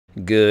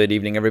Good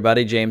evening,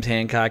 everybody. James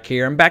Hancock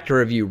here. I'm back to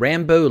review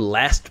Rambo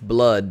Last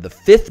Blood, the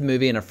fifth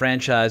movie in a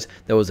franchise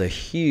that was a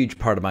huge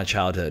part of my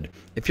childhood.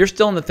 If you're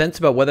still on the fence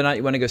about whether or not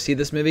you want to go see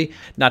this movie,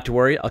 not to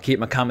worry. I'll keep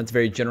my comments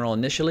very general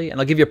initially,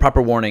 and I'll give you a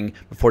proper warning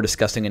before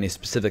discussing any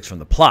specifics from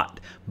the plot.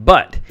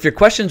 But if your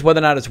question is whether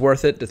or not it's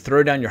worth it to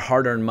throw down your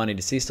hard-earned money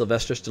to see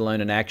Sylvester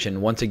Stallone in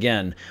action, once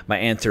again, my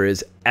answer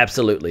is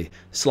absolutely.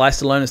 Sly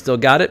Stallone has still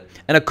got it,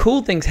 and a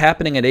cool thing's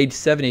happening at age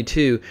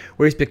 72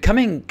 where he's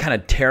becoming kind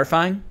of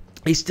terrifying.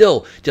 He's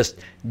still just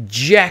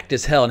jacked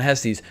as hell and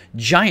has these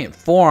giant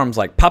forearms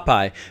like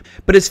Popeye,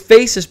 but his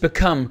face has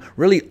become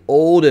really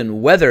old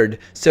and weathered,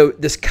 so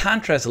this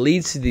contrast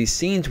leads to these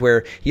scenes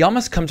where he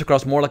almost comes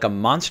across more like a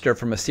monster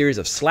from a series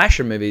of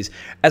slasher movies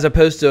as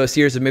opposed to a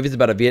series of movies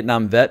about a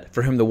Vietnam vet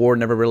for whom the war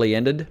never really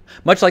ended.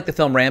 Much like the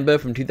film Rambo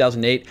from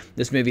 2008,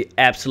 this movie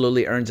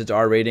absolutely earns its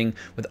R rating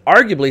with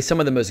arguably some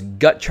of the most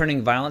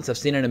gut-churning violence I've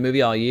seen in a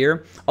movie all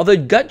year, although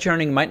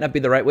gut-churning might not be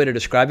the right way to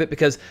describe it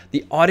because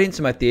the audience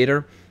in my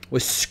theater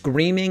was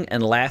screaming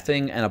and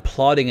laughing and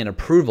applauding in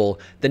approval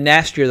the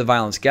nastier the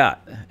violence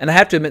got. And I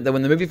have to admit that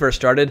when the movie first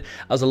started,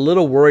 I was a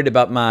little worried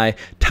about my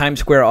Times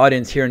Square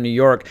audience here in New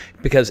York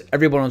because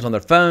everyone was on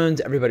their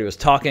phones, everybody was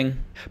talking.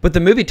 But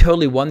the movie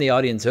totally won the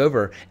audience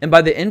over, and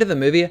by the end of the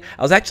movie,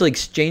 I was actually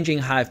exchanging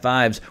high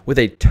fives with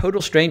a total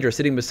stranger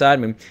sitting beside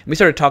me. And we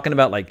started talking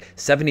about like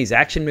 70s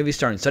action movies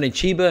starring Sonny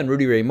Chiba and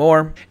Rudy Ray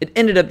Moore. It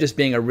ended up just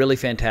being a really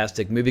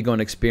fantastic movie-going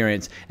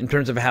experience in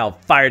terms of how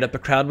fired up the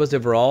crowd was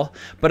overall,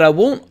 but I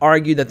won't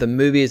argue that the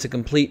movie is a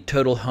complete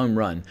total home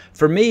run.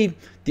 For me,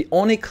 the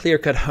only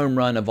clear-cut home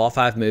run of all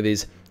five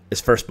movies is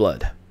First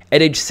Blood.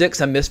 At age 6,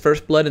 I missed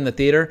First Blood in the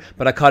theater,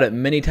 but I caught it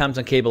many times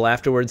on cable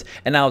afterwards,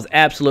 and I was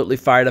absolutely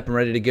fired up and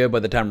ready to go by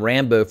the time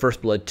Rambo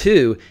First Blood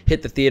 2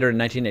 hit the theater in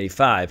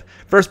 1985.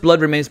 First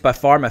Blood remains by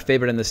far my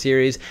favorite in the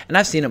series, and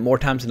I've seen it more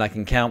times than I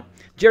can count.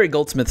 Jerry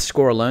Goldsmith's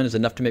score alone is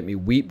enough to make me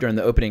weep during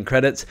the opening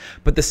credits,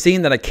 but the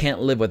scene that I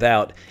can't live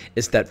without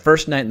is that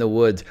first night in the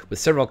woods with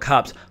several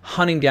cops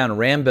hunting down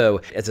Rambo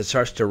as it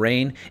starts to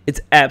rain.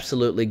 It's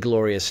absolutely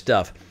glorious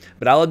stuff.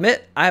 But I'll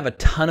admit, I have a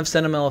ton of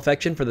sentimental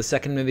affection for the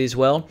second movie as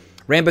well.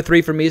 Rambo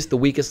 3 for me is the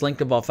weakest link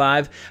of all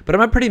five, but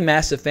I'm a pretty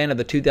massive fan of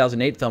the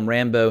 2008 film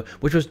Rambo,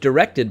 which was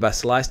directed by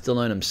Sly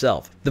Stallone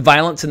himself. The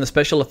violence and the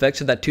special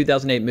effects of that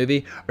 2008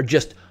 movie are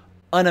just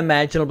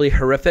unimaginably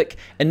horrific,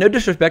 and no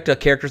disrespect to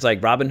characters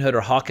like Robin Hood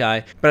or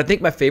Hawkeye, but I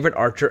think my favorite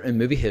archer in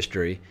movie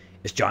history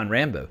is John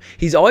Rambo.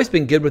 He's always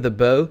been good with a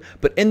bow,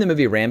 but in the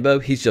movie Rambo,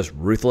 he's just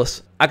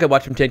ruthless. I could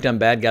watch him take down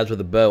bad guys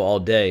with a bow all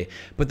day,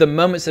 but the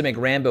moments that make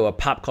Rambo a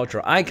pop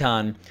culture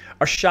icon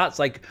are shots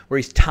like where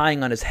he's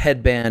tying on his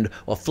headband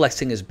while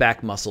flexing his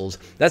back muscles.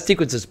 That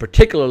sequence is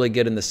particularly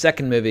good in the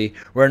second movie,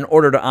 where in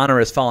order to honor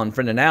his fallen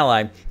friend and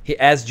ally, he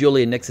adds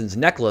Julia Nixon's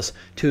necklace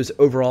to his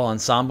overall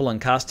ensemble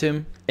and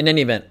costume. In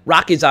any event,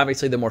 Rocky's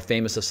obviously the more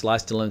famous of Sly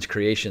Stallone's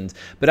creations,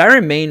 but I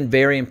remain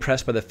very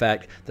impressed by the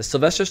fact that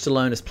Sylvester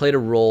Stallone has played a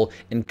role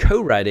in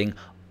co-writing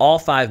all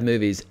five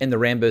movies in the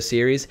Rambo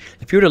series.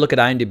 If you were to look at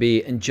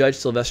IMDb and judge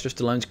Sylvester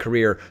Stallone's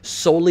career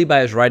solely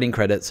by his writing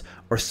credits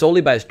or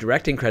solely by his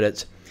directing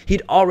credits,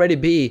 he'd already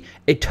be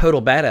a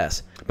total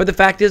badass. But the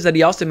fact is that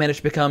he also managed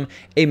to become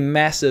a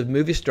massive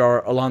movie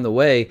star along the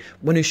way,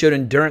 one who showed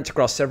endurance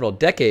across several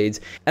decades,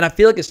 and I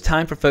feel like it's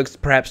time for folks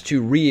perhaps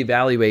to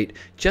reevaluate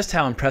just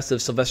how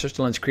impressive Sylvester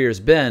Stallone's career has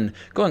been,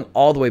 going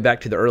all the way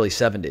back to the early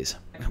 70s.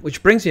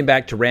 Which brings me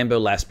back to Rambo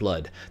Last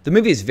Blood. The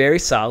movie is very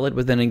solid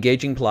with an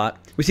engaging plot.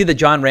 We see that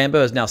John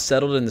Rambo is now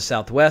settled in the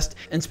Southwest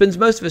and spends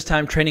most of his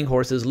time training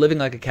horses, living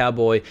like a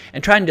cowboy,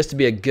 and trying just to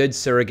be a good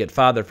surrogate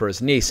father for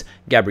his niece,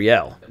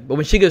 Gabrielle. But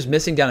when she goes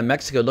missing down in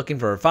Mexico looking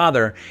for her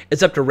father,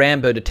 it's up to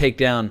Rambo to take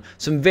down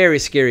some very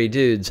scary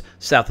dudes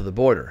south of the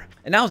border.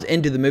 And I was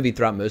into the movie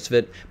throughout most of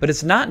it, but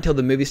it's not until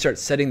the movie starts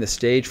setting the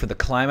stage for the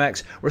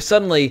climax where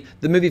suddenly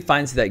the movie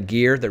finds that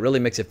gear that really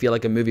makes it feel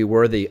like a movie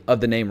worthy of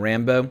the name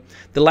Rambo.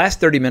 The last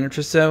 30 minutes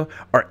or so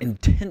are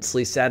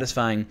intensely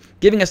satisfying,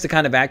 giving us the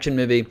kind of action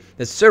movie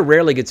that so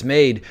rarely gets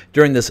made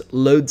during this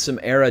loathsome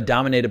era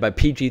dominated by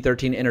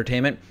PG-13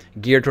 entertainment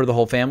geared toward the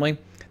whole family.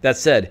 That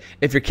said,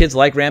 if your kids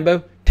like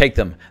Rambo, take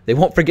them. They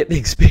won't forget the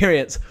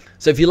experience.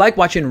 So if you like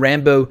watching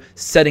Rambo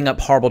setting up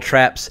horrible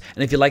traps,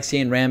 and if you like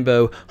seeing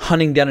Rambo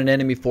hunting down an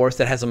enemy force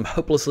that has them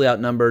hopelessly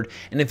outnumbered,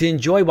 and if you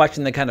enjoy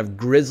watching the kind of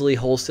grisly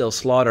wholesale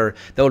slaughter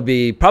that would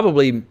be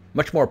probably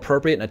much more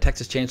appropriate in a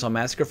Texas Chainsaw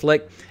Massacre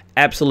flick,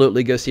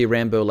 absolutely go see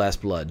Rambo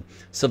Last Blood.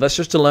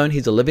 Sylvester Stallone,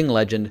 he's a living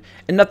legend,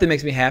 and nothing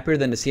makes me happier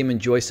than to see him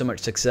enjoy so much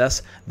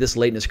success this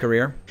late in his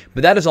career.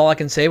 But that is all I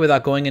can say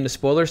without going into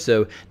spoilers,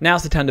 so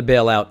now's the time to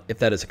bail out if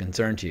that is a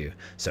concern to you.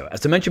 So,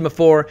 as I mentioned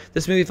before,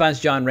 this movie finds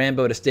John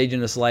Rambo at a stage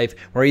in his life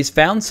where he's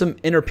found some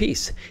inner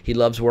peace. He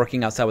loves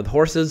working outside with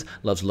horses,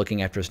 loves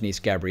looking after his niece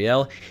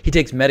Gabrielle. He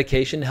takes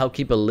medication to help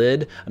keep a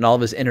lid on all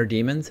of his inner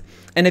demons.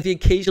 And if he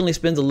occasionally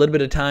spends a little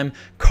bit of time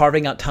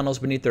carving out tunnels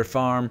beneath their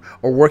farm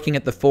or working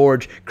at the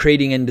forge,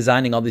 creating and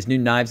designing all these new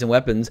knives and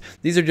weapons,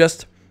 these are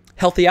just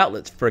healthy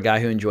outlets for a guy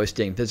who enjoys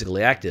staying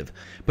physically active.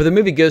 But the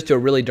movie goes to a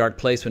really dark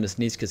place when his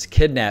niece gets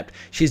kidnapped.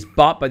 She's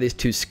bought by these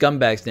two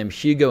scumbags named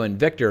Hugo and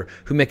Victor,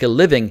 who make a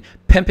living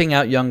pimping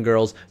out young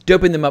girls,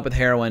 doping them up with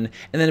heroin,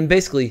 and then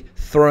basically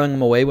throwing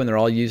them away when they're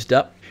all used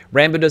up.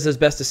 Rambo does his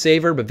best to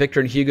save her, but Victor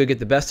and Hugo get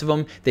the best of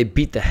him. They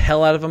beat the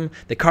hell out of him.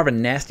 They carve a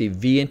nasty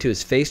V into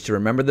his face to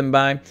remember them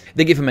by.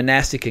 They give him a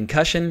nasty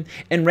concussion.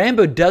 And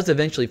Rambo does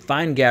eventually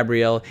find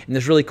Gabrielle in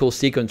this really cool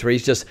sequence where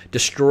he's just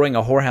destroying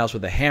a whorehouse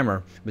with a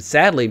hammer. But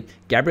sadly,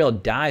 Gabrielle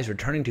dies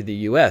returning to the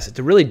U.S. It's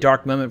a really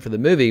dark moment for the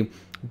movie.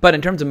 But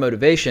in terms of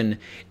motivation,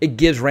 it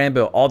gives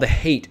Rambo all the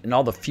hate and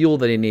all the fuel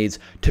that he needs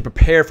to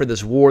prepare for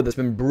this war that's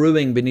been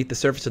brewing beneath the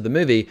surface of the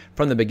movie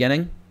from the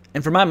beginning.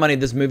 And for my money,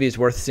 this movie is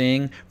worth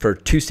seeing for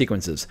two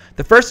sequences.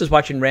 The first is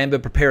watching Rambo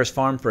prepare his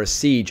farm for a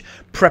siege,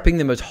 prepping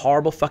the most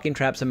horrible fucking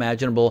traps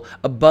imaginable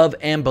above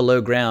and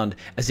below ground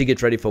as he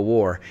gets ready for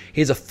war.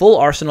 He has a full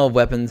arsenal of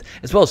weapons,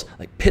 as well as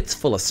like pits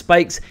full of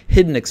spikes,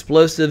 hidden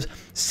explosives,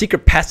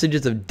 secret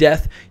passages of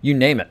death, you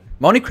name it.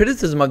 My only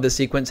criticism of this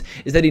sequence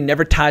is that he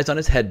never ties on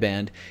his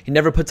headband, he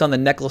never puts on the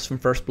necklace from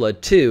First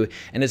Blood 2,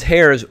 and his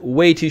hair is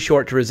way too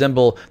short to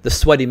resemble the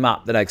sweaty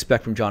mop that I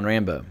expect from John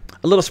Rambo.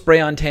 A little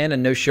spray-on tan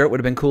and no shirt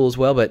would have been cool as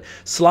well, but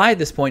Sly at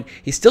this point,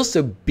 he's still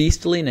so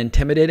beastly and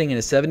intimidating in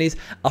his 70s,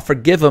 I'll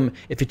forgive him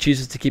if he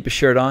chooses to keep his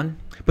shirt on.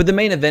 But the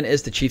main event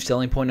is the chief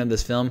selling point of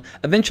this film.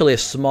 Eventually, a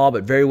small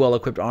but very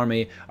well-equipped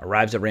army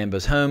arrives at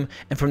Rambo's home,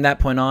 and from that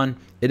point on,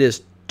 it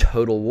is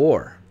total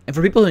war. And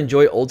for people who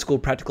enjoy old school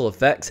practical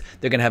effects,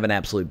 they're going to have an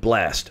absolute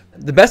blast.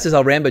 The best is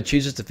how Rambo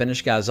chooses to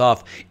finish guys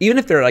off. Even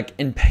if they're like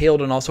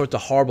impaled on all sorts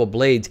of horrible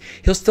blades,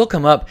 he'll still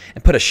come up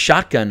and put a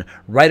shotgun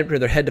right up to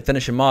their head to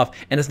finish them off.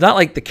 And it's not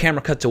like the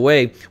camera cuts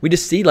away. We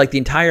just see like the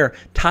entire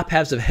top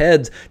halves of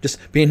heads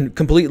just being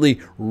completely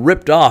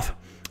ripped off.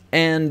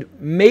 And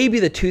maybe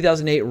the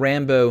 2008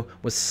 Rambo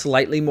was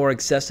slightly more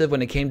excessive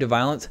when it came to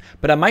violence,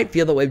 but I might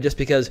feel that way just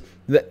because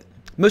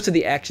most of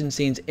the action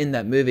scenes in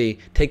that movie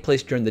take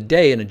place during the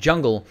day in a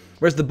jungle,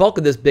 whereas the bulk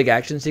of this big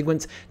action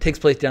sequence takes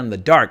place down in the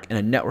dark in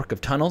a network of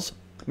tunnels.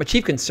 My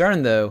chief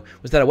concern, though,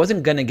 was that I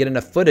wasn't going to get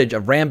enough footage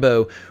of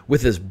Rambo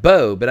with his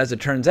bow, but as it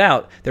turns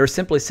out, they were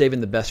simply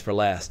saving the best for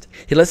last.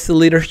 He lets the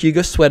leader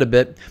Hugo sweat a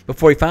bit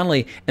before he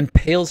finally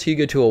impales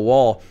Hugo to a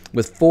wall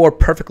with 4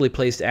 perfectly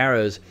placed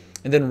arrows.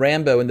 And then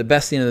Rambo, in the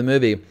best scene of the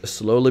movie,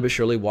 slowly but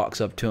surely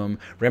walks up to him.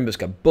 Rambo's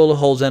got bullet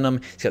holes in him.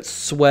 He's got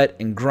sweat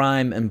and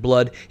grime and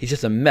blood. He's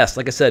just a mess.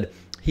 Like I said,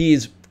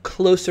 he's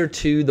closer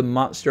to the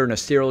monster in a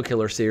serial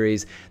killer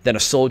series than a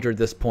soldier at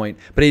this point.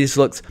 But he just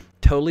looks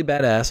totally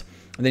badass.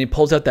 And then he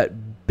pulls out that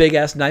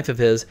big-ass knife of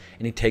his,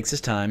 and he takes his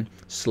time,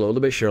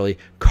 slowly but surely,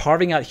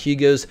 carving out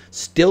Hugo's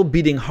still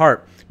beating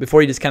heart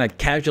before he just kind of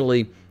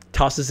casually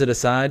tosses it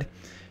aside.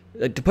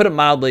 To put it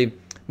mildly,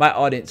 my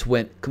audience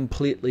went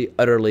completely,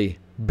 utterly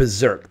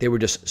berserk. They were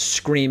just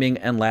screaming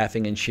and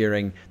laughing and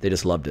cheering. They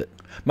just loved it.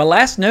 My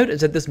last note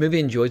is that this movie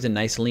enjoys a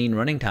nice lean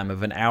running time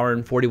of 1 hour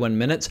and 41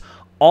 minutes.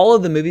 All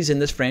of the movies in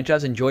this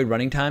franchise enjoy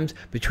running times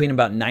between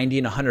about 90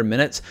 and 100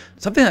 minutes,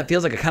 something that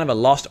feels like a kind of a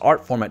lost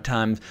art form at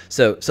times.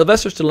 So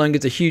Sylvester Stallone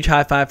gets a huge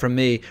high five from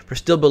me for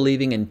still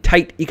believing in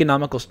tight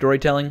economical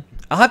storytelling.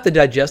 I'll have to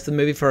digest the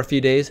movie for a few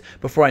days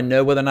before I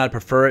know whether or not I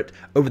prefer it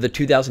over the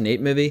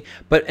 2008 movie,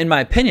 but in my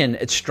opinion,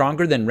 it's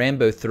stronger than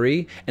Rambo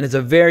 3 and is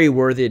a very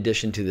worthy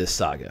addition to this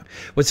saga.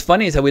 What's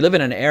funny is that we live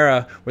in an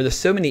era where there's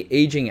so many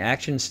aging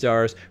action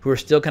stars who are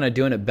still kind of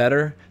doing it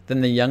better than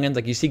the youngins.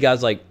 Like you see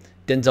guys like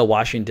Denzel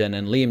Washington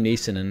and Liam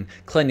Neeson and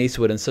Clint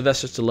Eastwood and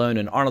Sylvester Stallone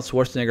and Arnold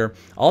Schwarzenegger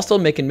all still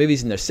making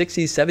movies in their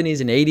 60s, 70s,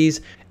 and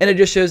 80s. And it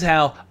just shows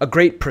how a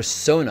great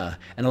persona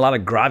and a lot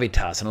of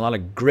gravitas and a lot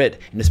of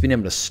grit and just being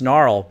able to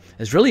snarl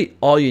is really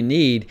all you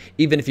need,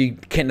 even if you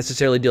can't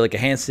necessarily do like a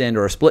handstand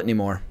or a split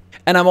anymore.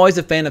 And I'm always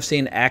a fan of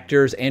seeing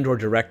actors and or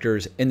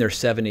directors in their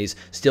 70s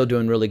still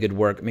doing really good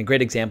work. I mean,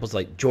 great examples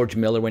like George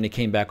Miller when he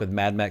came back with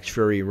Mad Max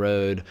Fury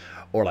Road,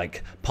 or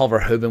like Paul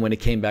Verhoeven when he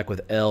came back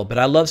with Elle. But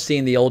I love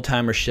seeing the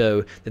old-timers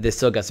show that they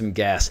still got some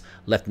gas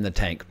left in the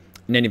tank.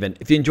 In any event,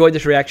 if you enjoyed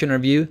this reaction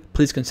and review,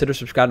 please consider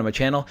subscribing to my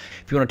channel.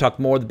 If you want to talk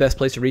more, the best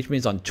place to reach me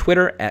is on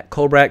Twitter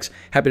 @Colbrax.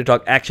 Happy to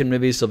talk action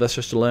movies,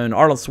 Sylvester Stallone,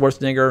 Arnold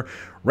Schwarzenegger,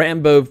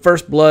 Rambo,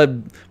 First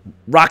Blood,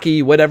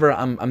 Rocky, whatever.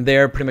 I'm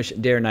there pretty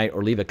much day or night,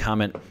 or leave a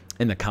comment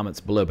in the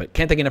comments below. But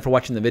can't thank you enough for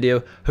watching the video.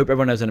 Hope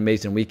everyone has an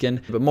amazing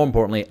weekend. But more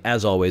importantly,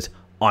 as always,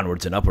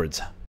 onwards and upwards.